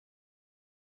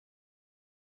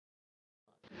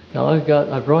Now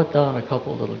I brought down a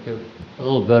couple that'll give a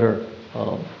little better.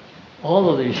 All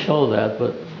of these show that,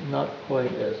 but not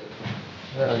quite as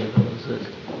valuable as this.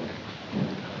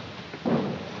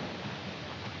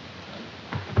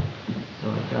 So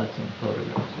I've got some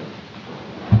photographs here.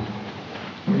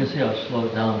 You can see I've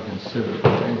slowed down considerably.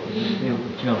 Anything to be able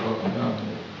to jump up and down.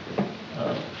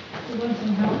 You want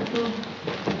some help, Phil?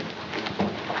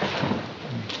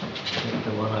 Take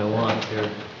the one I want here.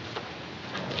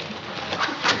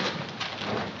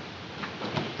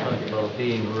 Talk about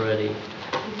being ready.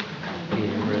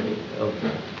 Being ready.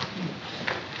 Okay.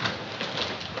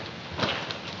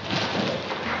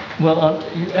 Well,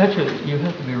 you have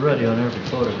to be ready on every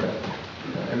photograph.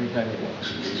 Every time you want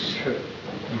to do a trip,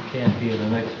 you can't be in the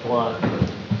next block.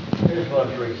 Here's one,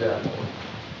 for example,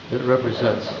 that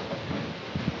represents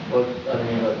what I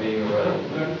mean by being ready.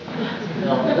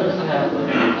 Now, this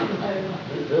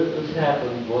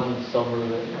happened one summer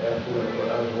after when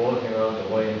I was walking around the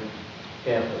Wayne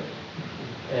campus,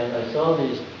 and I saw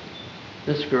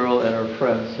this girl and her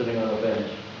friend sitting on a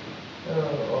bench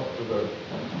off to the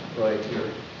right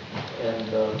here. And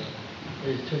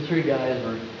these three guys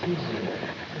were teasing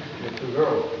the two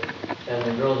girls. And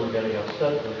the girls were getting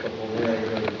upset with a couple of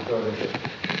them, started to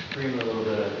scream a little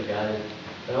bit at the guys.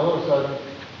 And all of a sudden,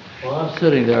 while I'm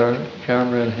sitting there,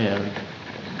 camera in hand,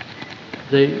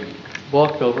 they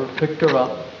walked over, picked her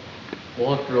up,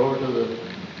 walked her over to the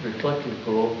reflecting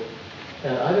pool,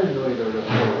 and I didn't know they were going to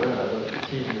throw her in. I was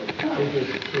teasing her. They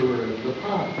just threw her into the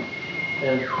pond.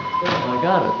 And I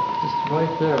got it, just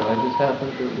right there. I just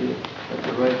happened to be at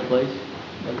the right place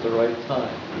at the right time.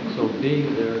 So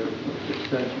being there is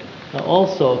essential. Now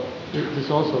also, this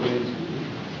also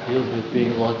deals with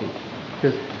being lucky.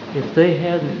 Because if they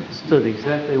hadn't stood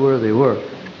exactly where they were,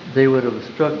 they would have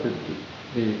obstructed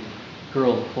the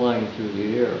girl flying through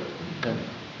the air. And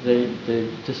they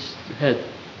just had,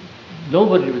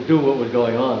 nobody would do what was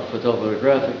going on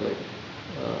photographically.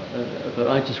 But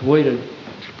I just waited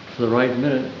for the right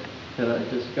minute, and I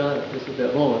just got it just at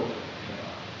that moment.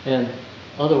 And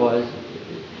otherwise,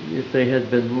 if they had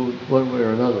been moved one way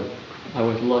or another, I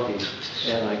was lucky,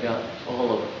 and I got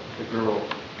all of the girl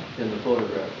in the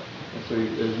photograph. And so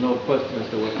there's no question as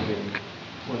to what's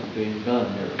being done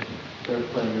here. They're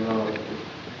playing around with this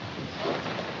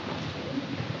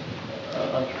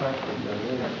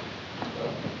attractive.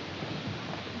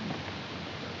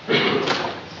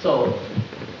 So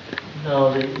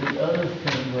now the other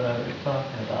thing that I was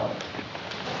talking about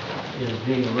is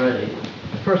being ready.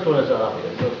 The first one is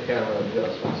obvious, those camera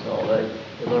adjustments and all that.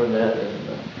 You learn that in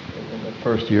the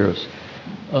first years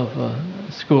of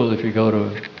school. If you go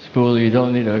to school, you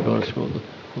don't need to go to school to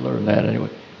learn that anyway.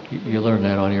 You learn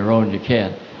that on your own, you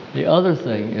can. The other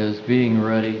thing is being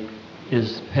ready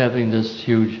is having this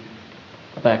huge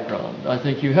background. I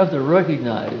think you have to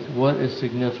recognize what is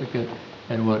significant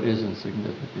and what isn't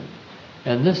significant.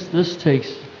 And this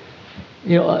takes,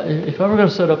 you know, if I were going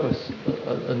to set up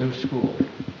a new school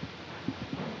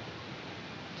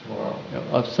tomorrow,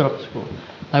 I've set up a school,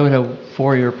 I would have a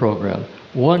 4-year program.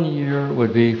 1 year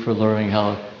would be for learning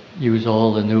how to use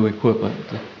all the new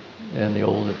equipment and the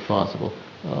old if possible.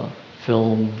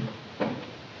 Film,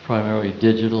 primarily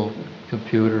digital,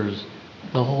 computers,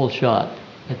 the whole shot.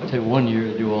 It'd take 1 year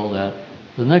to do all that.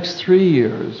 The next 3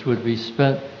 years would be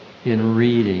spent in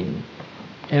reading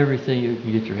everything you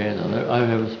can get your hands on. I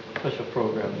have a special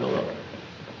program built up.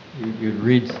 You'd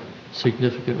read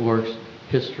significant works,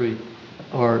 history,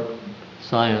 art,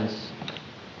 science.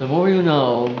 The more you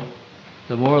know,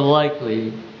 the more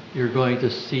likely you're going to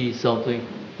see something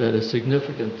that is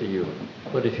significant to you.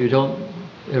 But if you don't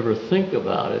ever think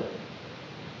about it,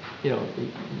 you know,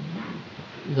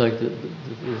 like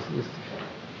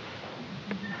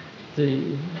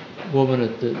the woman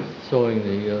at sewing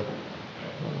the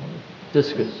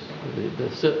discus, the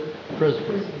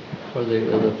prisoners, or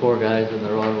the 4 guys in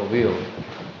their automobile.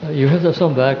 You have to have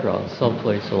some background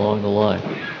someplace along the line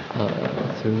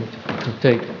to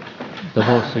take the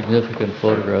most significant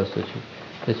photographs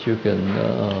that you can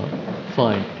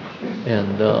find,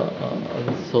 and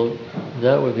so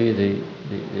that would be the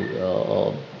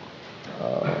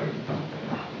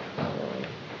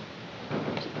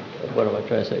what am I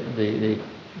trying to say?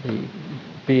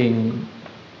 The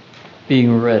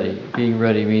being ready. Being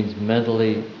ready means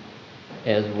mentally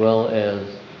as well as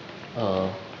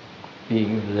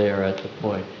being there at the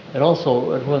point. And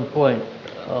also, at one point,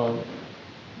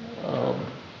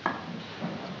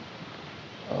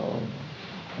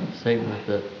 statement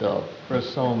that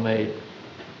Bresson made,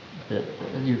 that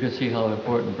you can see how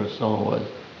important Bresson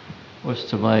was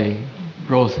to my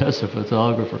growth as a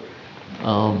photographer.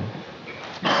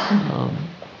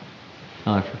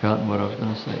 Now I've forgotten what I was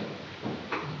going to say.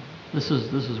 This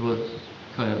is what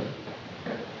kind of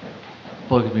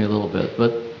bugs me a little bit,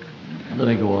 but let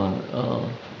me go on.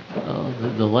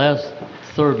 The last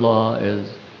third law is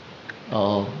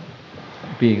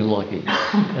being lucky,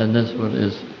 and this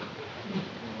one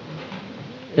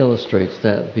illustrates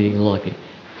that being lucky.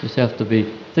 Just have to be,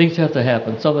 things have to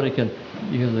happen.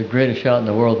 You have the greatest shot in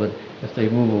the world, but if they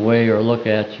move away or look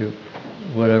at you,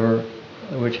 whatever,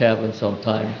 which happens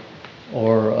sometimes,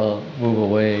 or move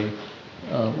away,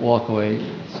 walk away.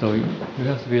 So you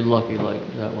have to be lucky, like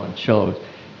that one shows.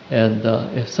 And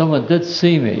if someone did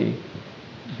see me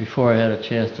before I had a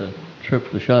chance to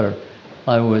trip the shutter,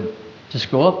 I would just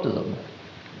go up to them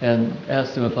and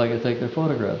ask them if I could take their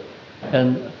photograph.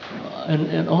 And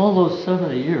in all those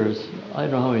 70 years, I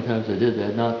don't know how many times I did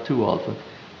that, not too often,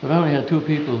 but I only had 2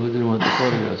 people who didn't want the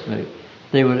photographs made.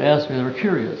 They would ask me, they were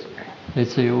curious. They'd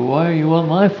say, well, why do you want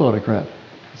my photograph?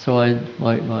 So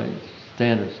my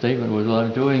standard statement was, well,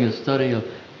 I'm doing a study of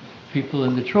people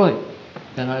in Detroit,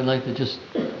 and I'd like to just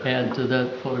add to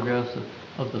that photographs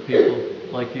of the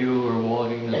people like you or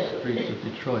walking the streets of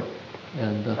Detroit.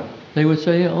 And they would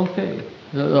say, yeah, okay.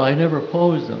 I never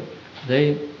posed them.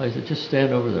 I said, just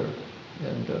stand over there,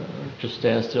 and just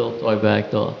stand still. So I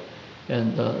backed off.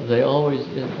 And they always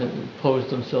posed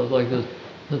themselves like this.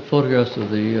 The photographs of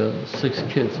the 6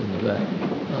 kids in the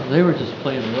back. They were just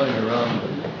playing running around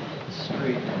the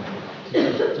street.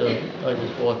 I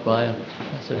just walked by and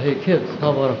I said, hey kids,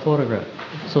 how about a photograph?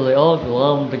 So they all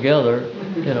glommed together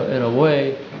in a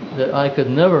way that I could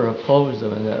never have posed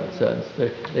them in that sense.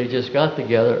 They just got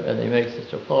together and they make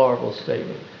such a powerful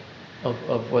statement of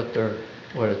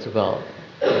what it's about.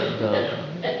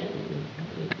 And,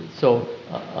 so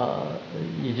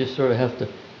you just sort of have to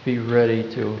be ready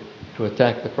to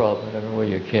attack the problem in every way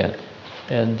you can.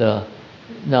 And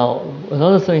now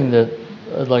another thing that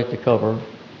I'd like to cover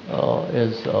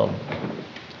is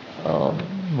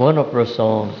one of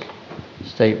Bresson's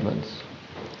statements.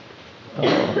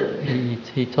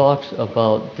 He talks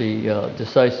about the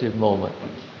decisive moment.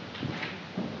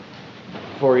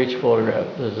 For each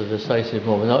photograph, there's a decisive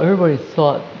moment. Now, everybody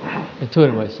thought,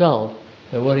 including myself,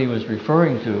 that what he was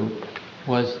referring to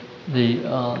was the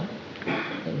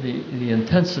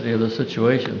intensity of the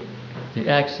situation, the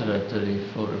accident that he's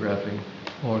photographing,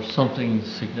 or something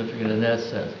significant in that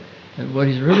sense. And what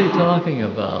he's really talking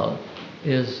about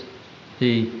is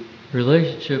the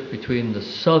relationship between the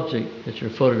subject that you're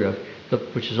photographing,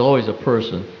 which is always a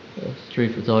person,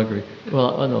 street photography.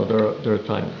 Well, I know there are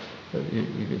times that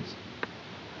you could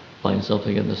find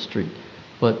something in the street.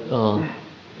 But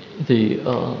the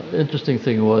interesting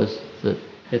thing was that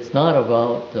it's not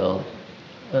about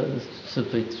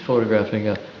simply photographing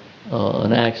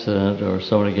an accident or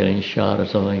somebody getting shot or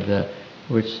something like that,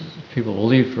 which people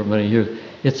believe for many years.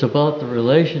 It's about the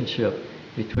relationship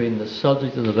between the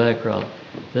subject and the background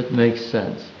that makes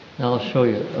sense. Now I'll show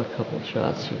you a couple of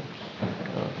shots here.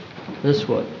 This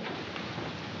one.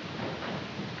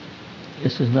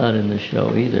 This is not in the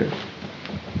show either.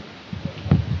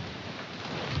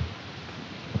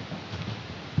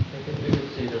 You can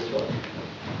see this one.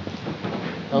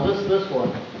 Now this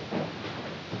one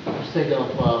was taken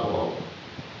off Pablo.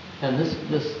 And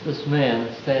this man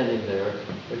standing there,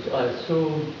 which I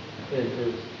assume in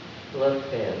his left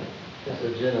hand is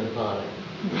a gin and tonic.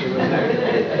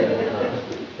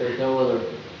 There's no other,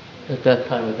 at that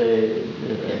time of day,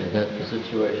 in that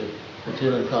situation, the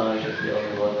gin and tonic is the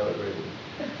only one that would really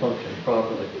function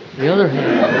properly. The other hand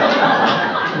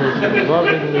is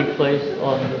lovingly placed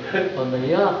on the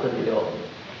yacht that he owns.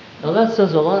 Now that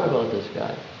says a lot about this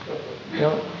guy. You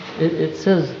know, it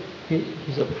says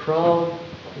he's a proud,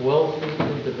 wealthy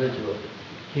individual.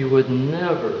 He would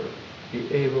never be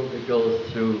able to go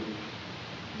through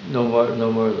no more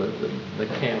the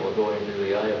camel going through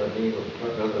the eye of a needle.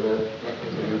 Remember that?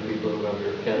 So you people remember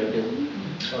your catechism?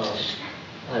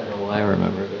 I don't know why I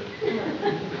remember that.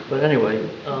 But anyway,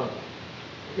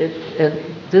 and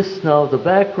this now, the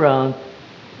background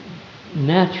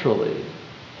naturally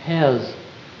has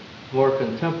more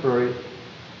contemporary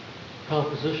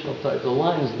compositional type. The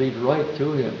lines lead right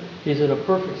to him. He's in a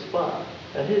perfect spot.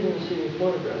 And he didn't even see me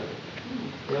photograph.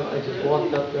 You know, I just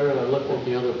walked up there and I looked at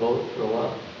the other boat for a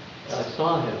while. And I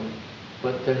saw him,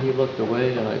 but then he looked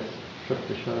away and I tripped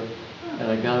the shutter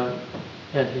and I got him.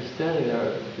 And he's standing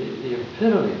there, the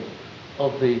epitome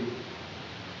of the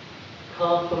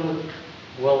confident,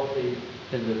 wealthy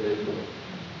individual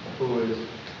who is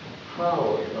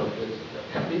proud of his,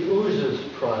 he oozes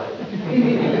pride.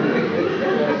 He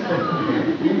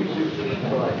oozes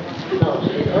pride. Now,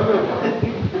 the other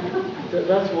one,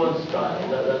 That's one style.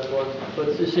 That's one.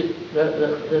 But you see,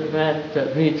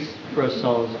 that meets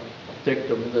Bresson's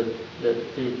dictum that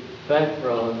the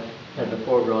background and the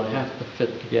foreground have to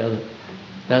fit together.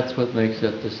 That's what makes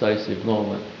that decisive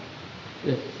moment.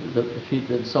 If he'd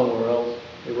been somewhere else,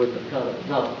 it wouldn't have cut it.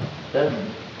 Now, then,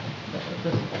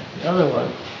 the other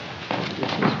one is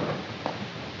this one.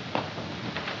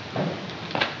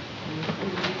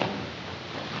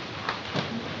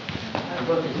 I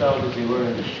brought these out because they were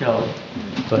in the shelf,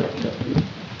 but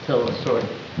tell a story.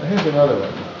 Now, here's another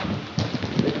one.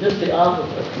 It's just the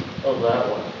opposite of that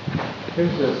one.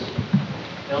 Here's this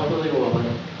elderly woman,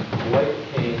 white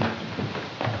cane,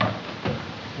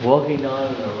 walking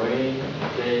down in a rainy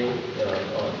day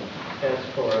on Cass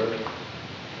Corridor,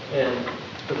 and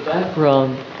the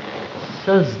background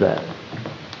says that.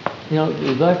 You know,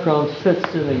 the background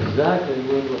fits in exactly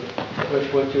with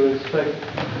what you expect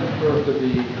her to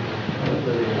be in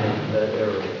that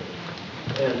area.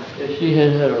 And if she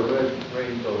had had a red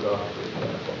raincoat on, for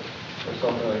example, or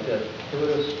something like that, it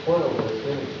would have spoiled this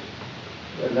image.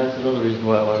 And that's another reason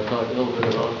why I want to talk a little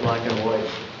bit about black and white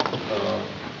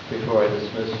before I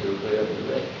dismiss you for the other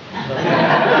day.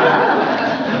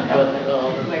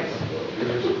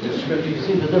 But you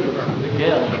see the difference.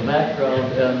 Again, the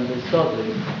background and the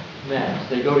subject match.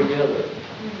 They go together.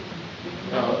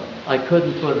 I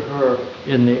couldn't put her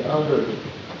in the other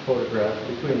photograph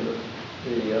between the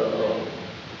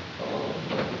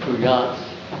two yachts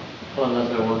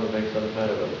unless I wanted to make some kind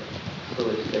of a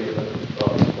silly statement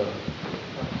about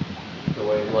the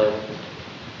way life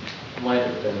might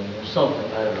have been or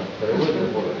something, I don't know, but it wouldn't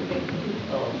have worked.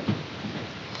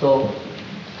 So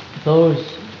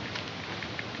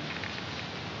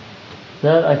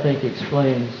that I think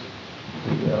explains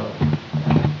the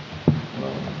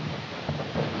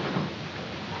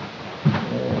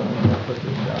I'll put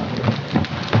this down here.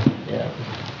 Yeah.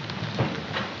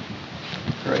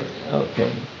 Great.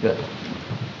 Okay, good.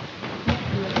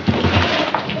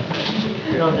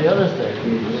 You know, the other thing,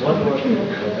 one more thing.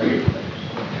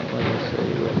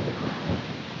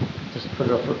 Just put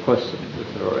it up for questions if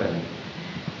there are any.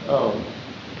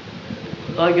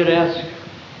 I get asked,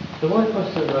 the one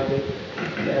question that I get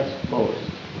asked most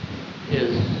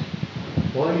is,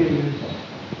 why do you use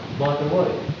black and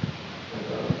white?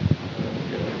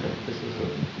 This is a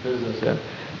business here.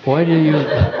 Why do you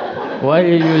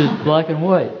use black and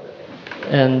white?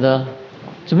 And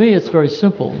to me, it's very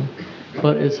simple,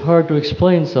 but it's hard to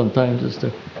explain sometimes as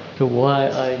to why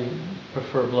I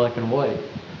prefer black and white.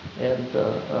 And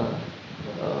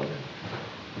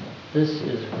this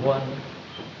is one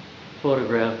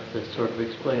photograph that sort of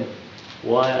explains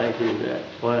why I do that,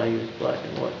 why I use black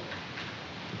and white.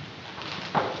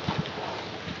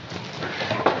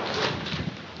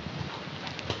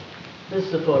 This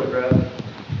is a photograph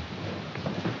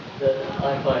that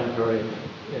I find very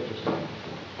interesting.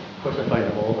 Of course, I find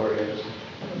them all very interesting.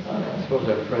 I suppose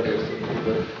I'm prejudiced a little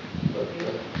bit,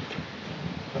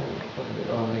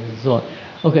 but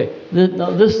okay,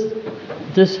 now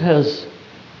this has,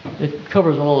 it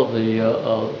covers all of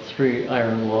the 3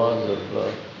 iron laws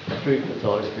of street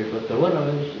photography, but the one I'm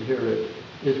interested here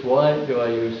is why do I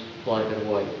use black and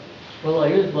white? Well, I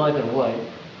use black and white.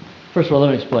 First of all,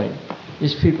 let me explain.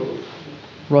 These people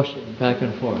rushing back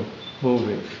and forth,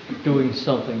 moving, doing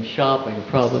something, shopping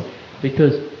probably,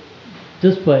 because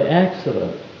just by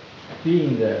accident,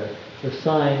 being there, the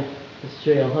sign, it's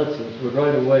J.L. Hudson's, would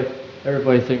right away,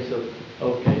 everybody thinks of,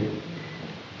 okay,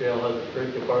 J.L. Hudson's,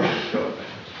 great department store,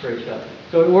 great shop.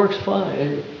 So it works fine.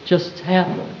 It just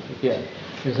happened again.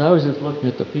 Because I was just looking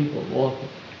at the people walking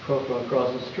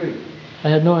across the street. I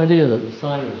had no idea that the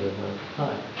sign was in there at the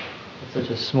time. It's such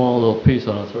a small little piece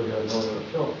on it, so you had no other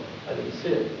film. I didn't see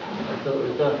it until it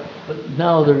was done. But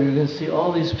now there you can see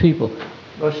all these people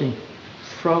rushing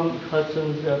from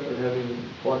Hudson's after having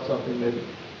bought something, maybe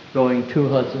going to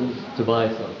Hudson's to buy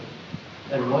something.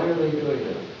 And why are they doing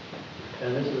this?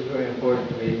 And this is very important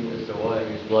to me as to why I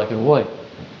use black and white.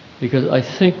 Because I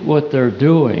think what they're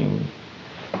doing,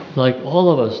 like all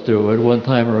of us do at one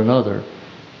time or another,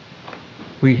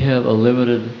 we have a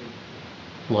limited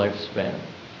lifespan.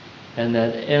 And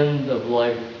that end of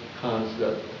life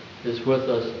concept is with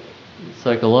us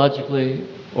psychologically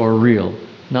or real.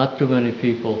 Not too many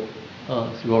people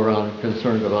go around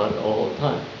concerned about it all the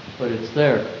time, but it's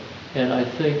there. And I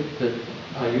think that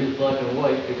I use black and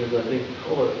white because I think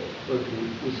color would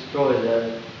destroy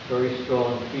that very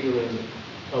strong feeling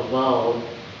about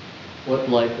what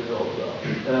life is all about.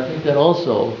 And I think that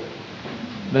also,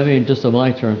 maybe in just on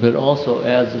my terms, but it also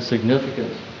adds a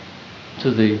significance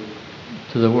to the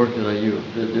work that I do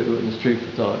in street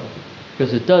photography.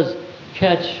 Because it does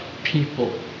catch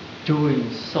people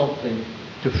doing something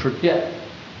to forget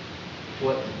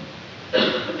what,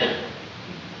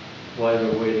 why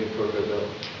they're waiting for a bill.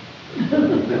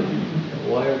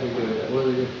 Why are they doing that? Well,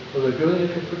 they're doing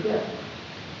it to forget.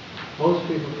 Most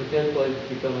people forget by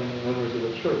becoming members of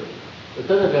a church. But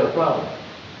then they've got a problem.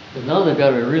 Because now they've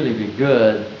got to really be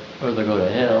good, or they'll go to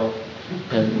hell,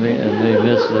 and may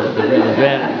miss the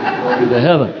advantage to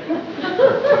heaven.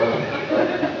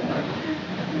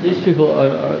 These people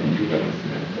are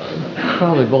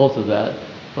probably both of that,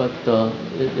 but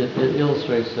it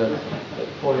illustrates that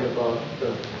point about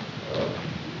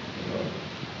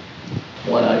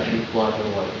why I choose black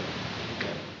and white.